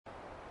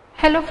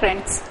Hello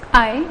friends,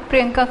 I,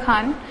 Priyanka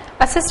Khan,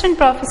 Assistant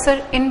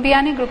Professor in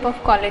Biyani Group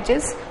of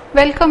Colleges,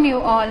 welcome you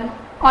all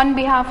on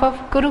behalf of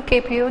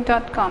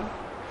GuruKpo.com.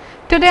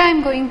 Today I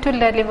am going to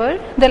deliver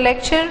the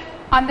lecture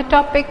on the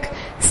topic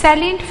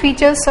Salient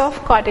Features of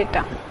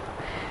Chordata.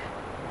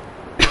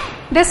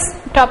 This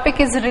topic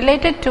is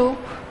related to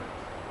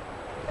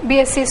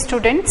BSc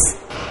students.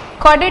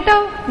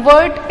 Chordata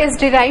word is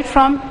derived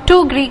from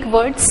two Greek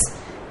words,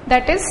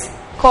 that is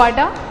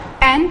chorda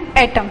and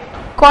atom.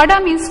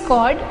 Chorda means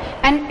cord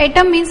and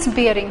atom means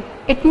bearing.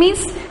 It means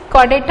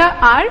chordata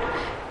are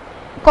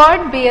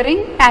cord bearing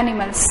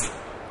animals.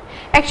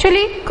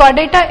 Actually,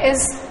 chordata is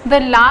the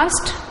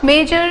last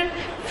major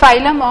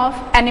phylum of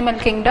animal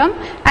kingdom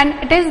and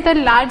it is the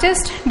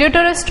largest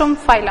deuterostome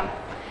phylum.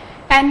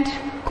 And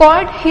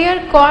cord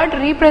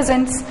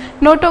represents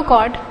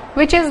notochord,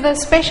 which is the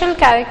special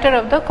character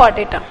of the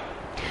chordata.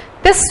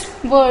 This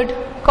word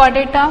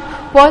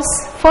chordata was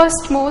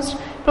first most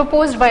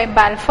proposed by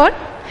Balfour,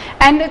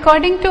 and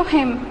according to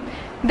him,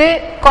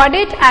 the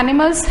chordate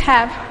animals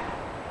have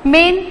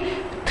main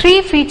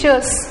three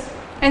features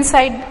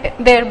inside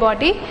their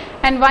body,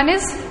 and one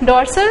is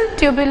dorsal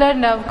tubular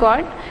nerve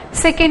cord,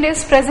 second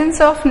is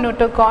presence of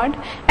notochord,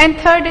 and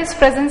third is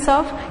presence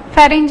of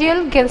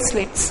pharyngeal gill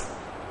slits.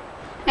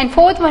 And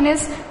fourth one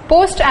is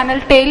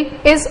post-anal tail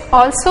is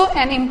also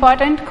an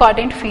important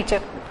chordate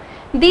feature.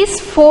 These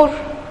four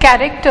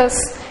characters,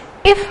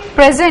 if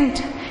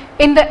present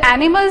in the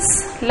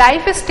animal's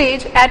life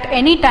stage at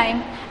any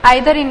time,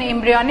 either in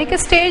embryonic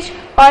stage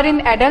or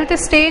in adult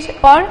stage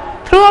or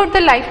throughout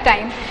the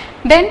lifetime,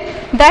 then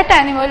that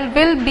animal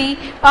will be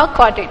a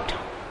chordate.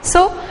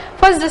 So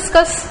first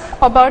discuss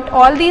about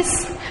all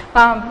these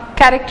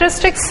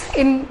characteristics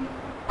in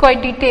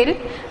quite detail.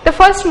 The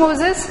first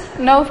most is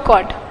nerve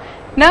cord.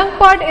 Nerve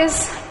cord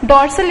is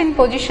dorsal in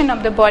position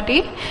of the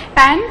body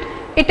and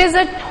it is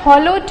a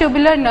hollow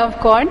tubular nerve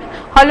cord,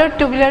 hollow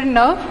tubular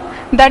nerve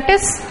that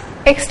is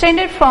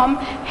extended from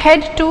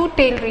head to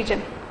tail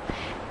region.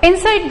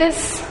 Inside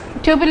this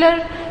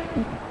tubular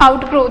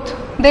outgrowth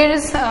there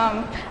is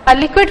a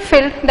liquid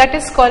fill that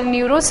is called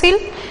neurosil.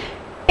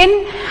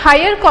 In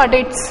higher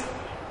chordates,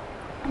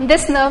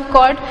 this nerve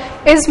cord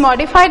is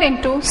modified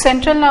into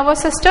central nervous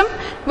system,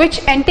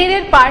 which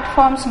anterior part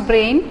forms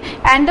brain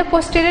and the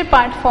posterior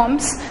part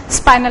forms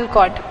spinal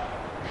cord.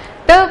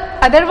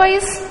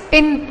 Otherwise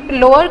in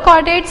lower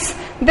chordates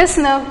this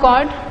nerve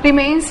cord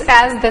remains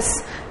as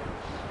this.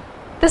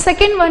 The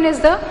second one is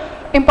the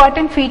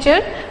important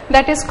feature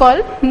that is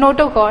called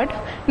notochord.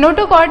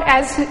 Notochord,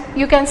 as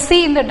you can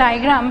see in the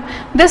diagram,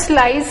 this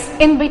lies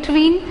in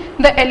between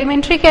the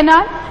alimentary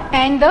canal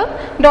and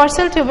the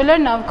dorsal tubular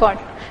nerve cord.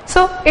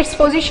 So its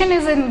position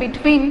is in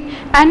between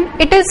and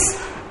it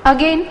is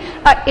again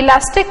a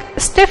elastic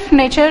stiff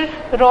nature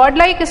rod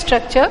like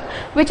structure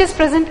which is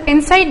present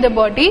inside the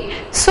body,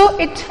 so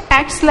it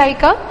acts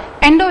like a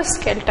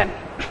endoskeleton.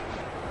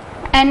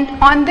 And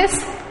on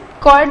this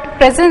cord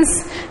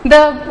presence,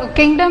 the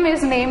kingdom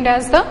is named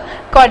as the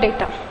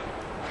chordata.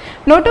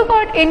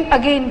 Notochord in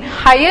again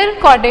higher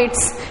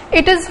chordates,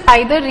 it is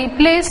either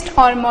replaced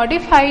or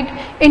modified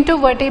into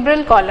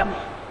vertebral column.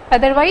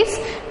 Otherwise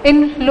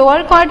in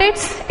lower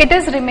chordates it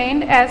is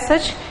remained as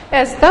such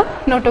as the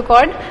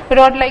notochord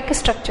rod like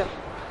structure.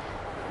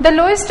 The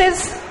lowest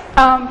is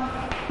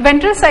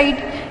ventral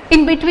side.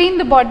 In between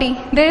the body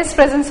there is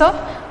presence of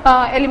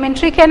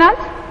alimentary canal,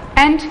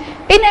 and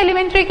in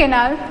alimentary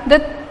canal the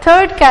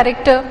third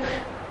character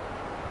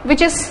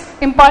which is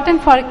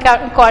important for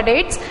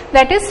chordates,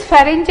 that is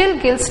pharyngeal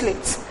gill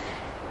slits.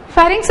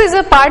 Pharynx is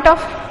a part of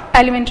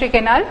alimentary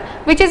canal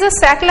which is a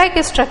sac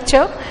like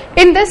structure.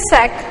 In this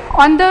sac,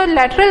 on the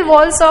lateral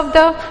walls of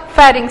the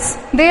pharynx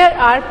there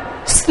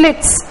are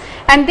slits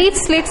and these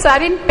slits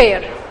are in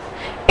pair.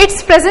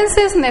 Its presence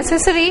is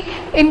necessary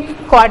in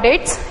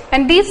chordates,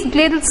 and these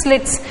gill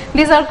slits,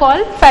 these are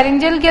called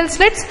pharyngeal gill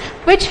slits,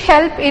 which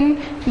help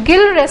in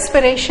gill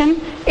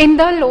respiration in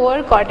the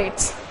lower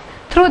chordates.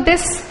 Through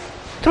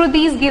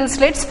these gill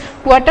slits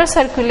water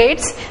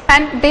circulates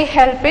and they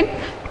help in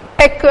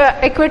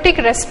aquatic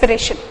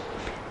respiration.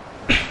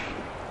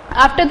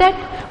 After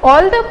that,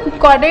 all the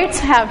chordates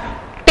have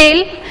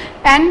tail,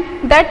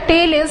 and that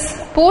tail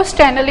is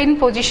post-anal in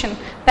position,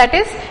 that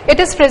is it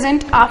is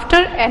present after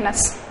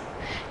anus.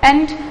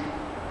 And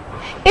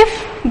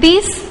if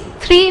these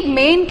three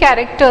main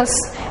characters,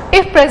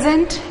 if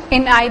present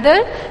in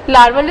either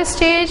larval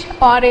stage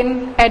or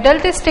in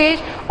adult stage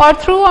or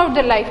throughout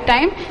the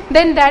lifetime,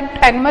 then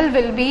that animal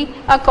will be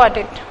a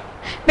chordate.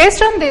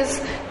 Based on this,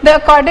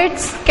 the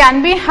chordates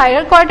can be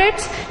higher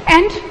chordates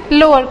and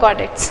lower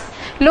chordates.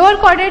 Lower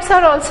chordates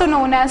are also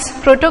known as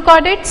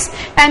protochordates,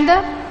 and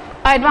the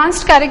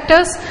advanced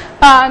characters,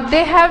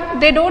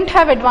 they don't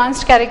have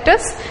advanced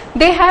characters.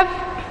 They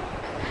have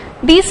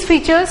these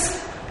features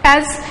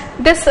as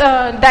this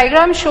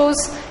diagram shows.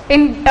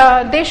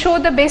 They show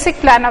the basic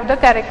plan of the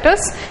characters,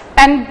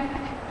 and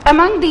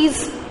among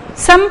these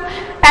some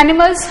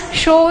animals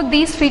show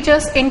these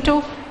features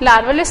into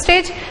larval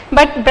stage,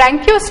 but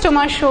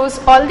Branchiostoma shows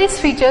all these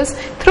features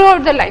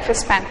throughout the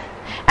lifespan.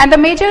 And the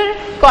major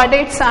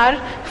chordates are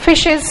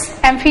fishes,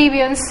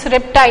 amphibians,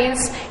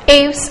 reptiles,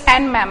 aves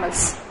and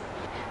mammals.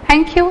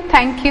 Thank you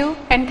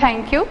and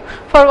thank you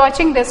for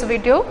watching this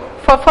video.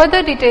 For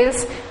further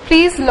details,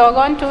 please log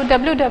on to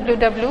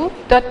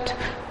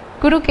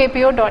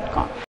www.gurukpo.com.